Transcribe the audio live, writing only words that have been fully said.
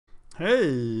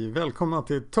Hej! Välkomna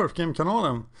till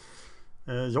Turfgame-kanalen.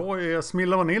 Jag är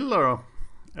SmillaVanilla då,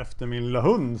 efter min lilla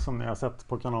hund som ni har sett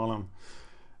på kanalen.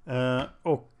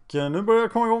 Och nu börjar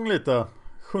jag komma igång lite.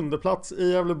 7:e plats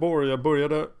i Gävleborg. Jag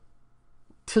började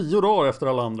 10 dagar efter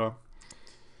alla andra.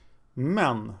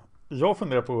 Men jag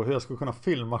funderar på hur jag skulle kunna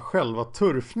filma själva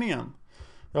turfningen.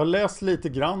 Jag har läst lite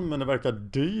grann, men det verkar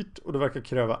dyrt och det verkar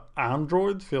kräva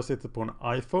Android, för jag sitter på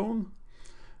en iPhone.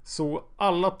 Så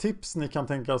alla tips ni kan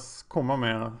tänkas komma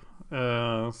med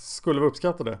skulle vara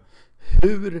uppskattade.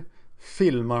 Hur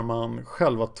filmar man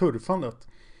själva turfandet?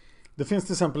 Det finns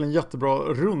till exempel en jättebra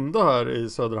runda här i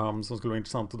Söderhamn som skulle vara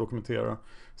intressant att dokumentera,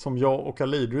 som jag och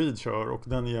Alla kör, och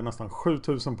den ger nästan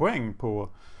 7000 poäng på,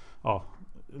 ja,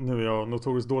 nu är jag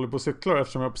notoriskt dålig på cyklar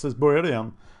eftersom jag precis började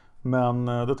igen. Men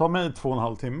det tar mig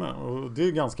 2,5 timme och det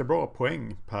är ganska bra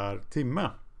poäng per timme.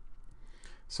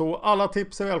 Så alla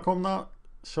tips är välkomna.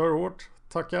 Kör hårt.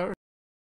 Tackar.